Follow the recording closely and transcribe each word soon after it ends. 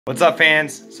What's up,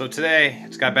 fans? So today, I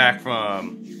just got back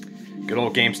from good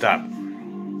old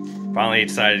GameStop. Finally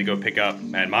decided to go pick up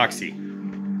Mad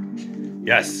Moxxi.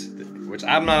 Yes, which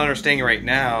I'm not understanding right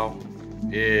now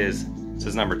is, it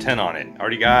says number 10 on it. I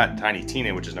already got Tiny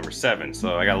Tina, which is number 7,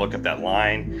 so I gotta look up that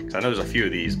line, because I know there's a few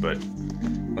of these, but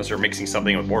unless they're mixing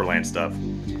something with Borderlands stuff.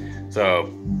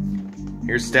 So,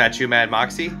 here's a statue of Mad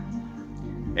Moxxi,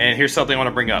 and here's something I want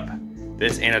to bring up.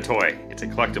 This ain't a toy, it's a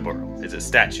collectible, it's a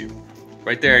statue.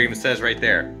 Right there, it even says right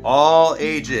there, all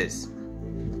ages.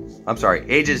 I'm sorry,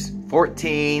 ages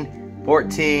 14,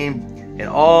 in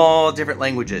all different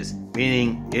languages.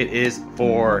 Meaning it is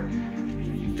for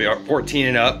 14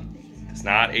 and up. It's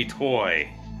not a toy.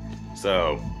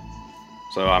 So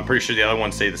I'm pretty sure the other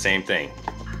ones say the same thing.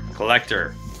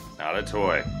 Collector, not a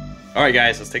toy. All right,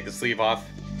 guys, let's take the sleeve off.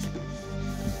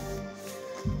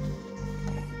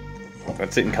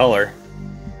 That's it in color.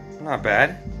 Not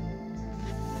bad.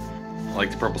 I like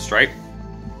the purple stripe.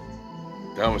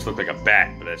 That almost looked like a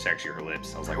bat, but that's actually her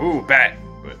lips. I was like, ooh, bat!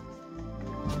 But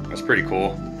that's pretty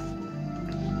cool.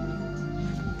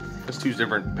 That's two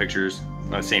different pictures.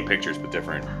 Not the same pictures, but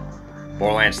different.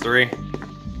 Borderlands 3.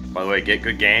 By the way, get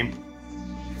good game.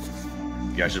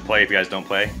 You guys should play if you guys don't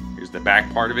play. Here's the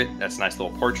back part of it. That's a nice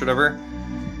little portrait of her.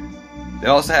 They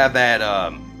also have that,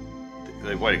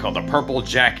 what do you call it? The purple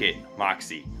jacket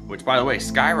Moxxi. Which, by the way,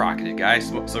 skyrocketed, guys.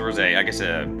 So there was I guess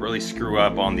a really screw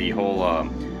up on the whole,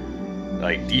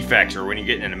 like, defects, or when you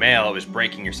get it in the mail, it was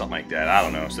breaking or something like that. I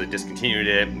don't know. So they discontinued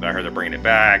it, but I heard they're bringing it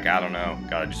back. I don't know.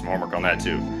 Gotta do some homework on that,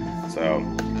 too. So,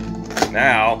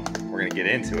 now, we're gonna get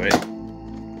into it.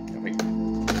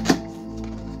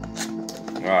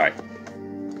 Alright.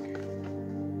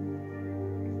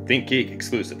 Think Geek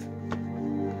exclusive.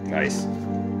 Nice.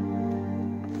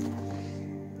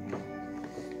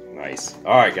 Nice.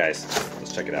 Alright, guys.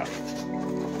 Let's check it out.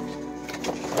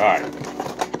 Alright.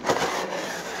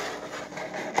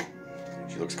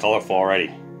 She looks colorful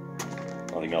already.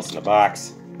 Nothing else in the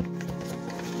box.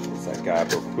 Let's that guy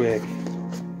real quick.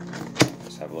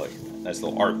 Just have a look. Nice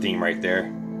little art theme right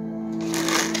there.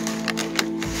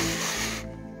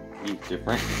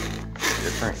 Different.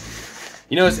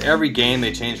 You notice every game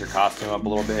they change her costume up a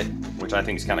little bit, which I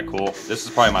think is kind of cool. This is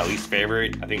probably my least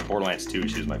favorite. I think Borderlands 2,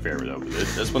 she was my favorite though. But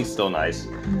this one's still nice.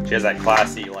 She has that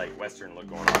classy, like, Western look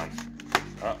going on.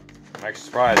 Oh, I'm actually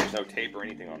surprised there's no tape or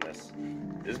anything on this.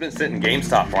 This has been sitting in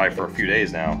GameStop probably for a few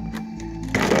days now.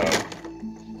 So,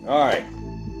 alright.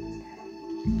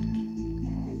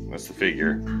 That's the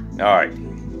figure. Alright.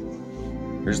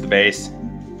 Here's the base.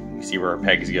 You see where her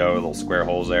pegs go, little square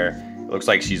holes there. It looks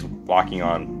like she's walking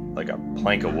on like a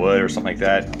plank of wood or something like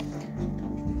that. A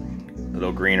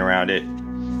little green around it.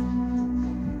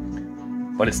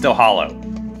 But it's still hollow.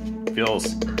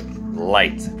 Feels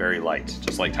light, very light,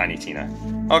 just like Tiny Tina.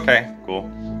 Okay, cool.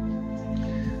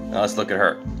 Now let's look at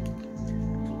her.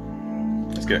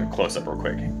 Let's get a close-up real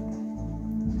quick.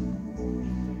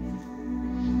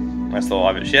 Nice little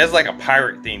of it. She has like a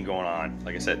pirate theme going on.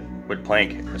 Like I said, wood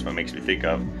plank, that's what it makes me think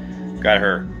of. Got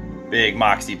her big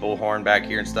Moxxi bullhorn back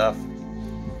here and stuff.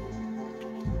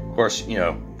 Of course, you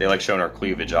know, they like showing her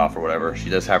cleavage off or whatever. She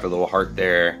does have her little heart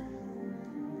there.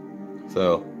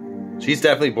 So, she's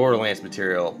definitely Borderlands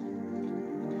material.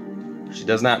 She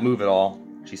does not move at all.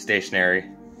 She's stationary.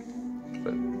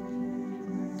 But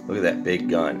look at that big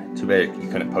gun. Too bad you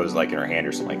couldn't pose like in her hand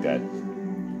or something like that.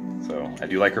 So, I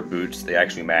do like her boots. They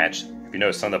actually match. If you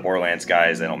notice, some of the Borderlands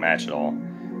guys, they don't match at all.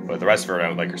 But the rest of her,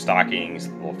 I like her stockings,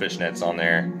 little fishnets on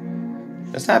there.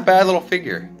 That's not a bad little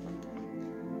figure.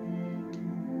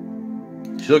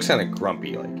 She looks kind of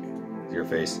grumpy, like, your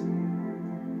face.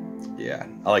 Yeah,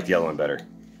 I like the other one better.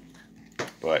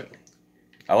 But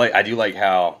I do like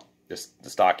how the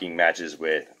stocking matches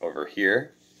with over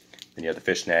here. Then you have the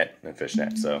fishnet and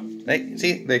fishnet. So they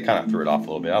kind of threw it off a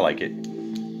little bit. I like it.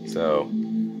 So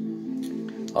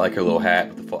I like her little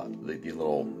hat with the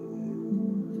little,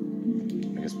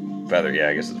 I guess, feather. Yeah,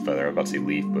 I guess it's a feather. I was about to say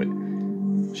leaf, but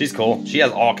she's cool. She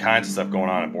has all kinds of stuff going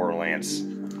on in Borderlands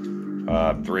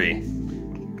 3.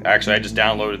 Actually, I just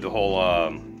downloaded the whole,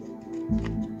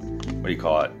 what do you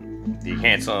call it? The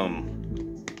Handsome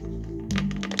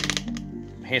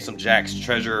Jack's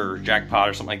Treasure or Jackpot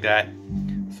or something like that.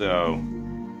 So,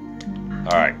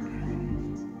 alright.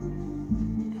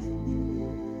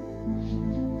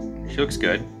 She looks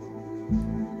good.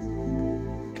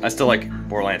 I still like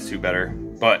Borderlands 2 better,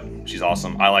 but she's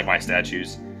awesome. I like my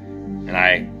statues,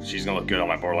 and she's gonna look good on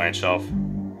my Borderlands shelf.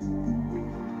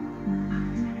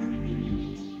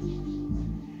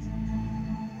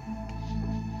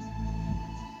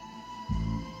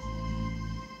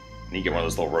 I need to get one of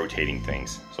those little rotating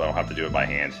things, so I don't have to do it by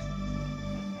hand.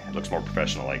 It looks more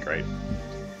professional-like, right?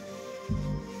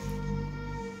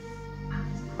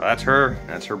 Well, that's her.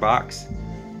 That's her box.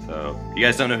 So, if you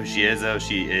guys don't know who she is, though,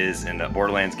 she is in the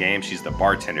Borderlands game. She's the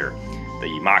bartender, the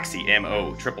Moxxi,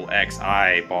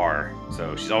 MOXXI bar.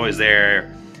 So, she's always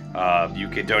there. You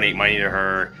could donate money to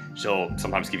her. She'll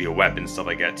sometimes give you a weapon, stuff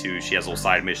like that, too. She has little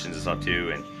side missions and stuff,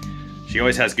 too. And she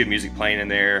always has good music playing in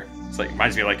there. It's like,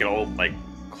 reminds me of like an old, like,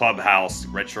 clubhouse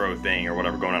retro thing or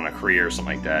whatever going on in Korea or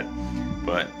something like that.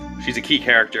 But she's a key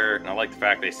character, and I like the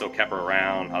fact they still kept her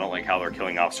around. I don't like how they're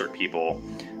killing off certain people.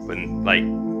 But, like,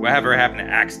 whatever happened to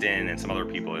Axton and some other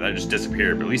people that just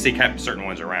disappeared, but at least they kept certain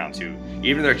ones around too.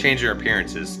 Even if they're changing their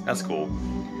appearances, that's cool.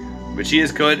 But she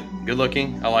is good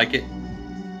looking, I like it.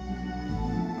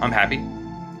 I'm happy.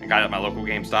 I got it at my local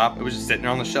GameStop. It was just sitting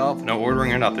there on the shelf, no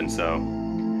ordering or nothing, so.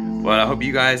 But I hope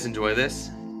you guys enjoy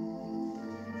this.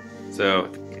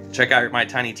 So, check out my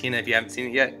Tiny Tina if you haven't seen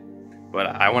it yet. But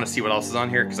I want to see what else is on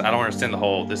here, because I don't understand the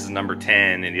whole, this is number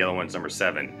 10 and the other one's number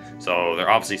 7. So they're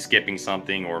obviously skipping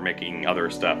something or making other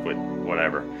stuff with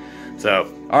whatever.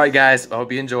 So, alright guys, I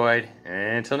hope you enjoyed.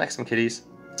 And until next one, kiddies.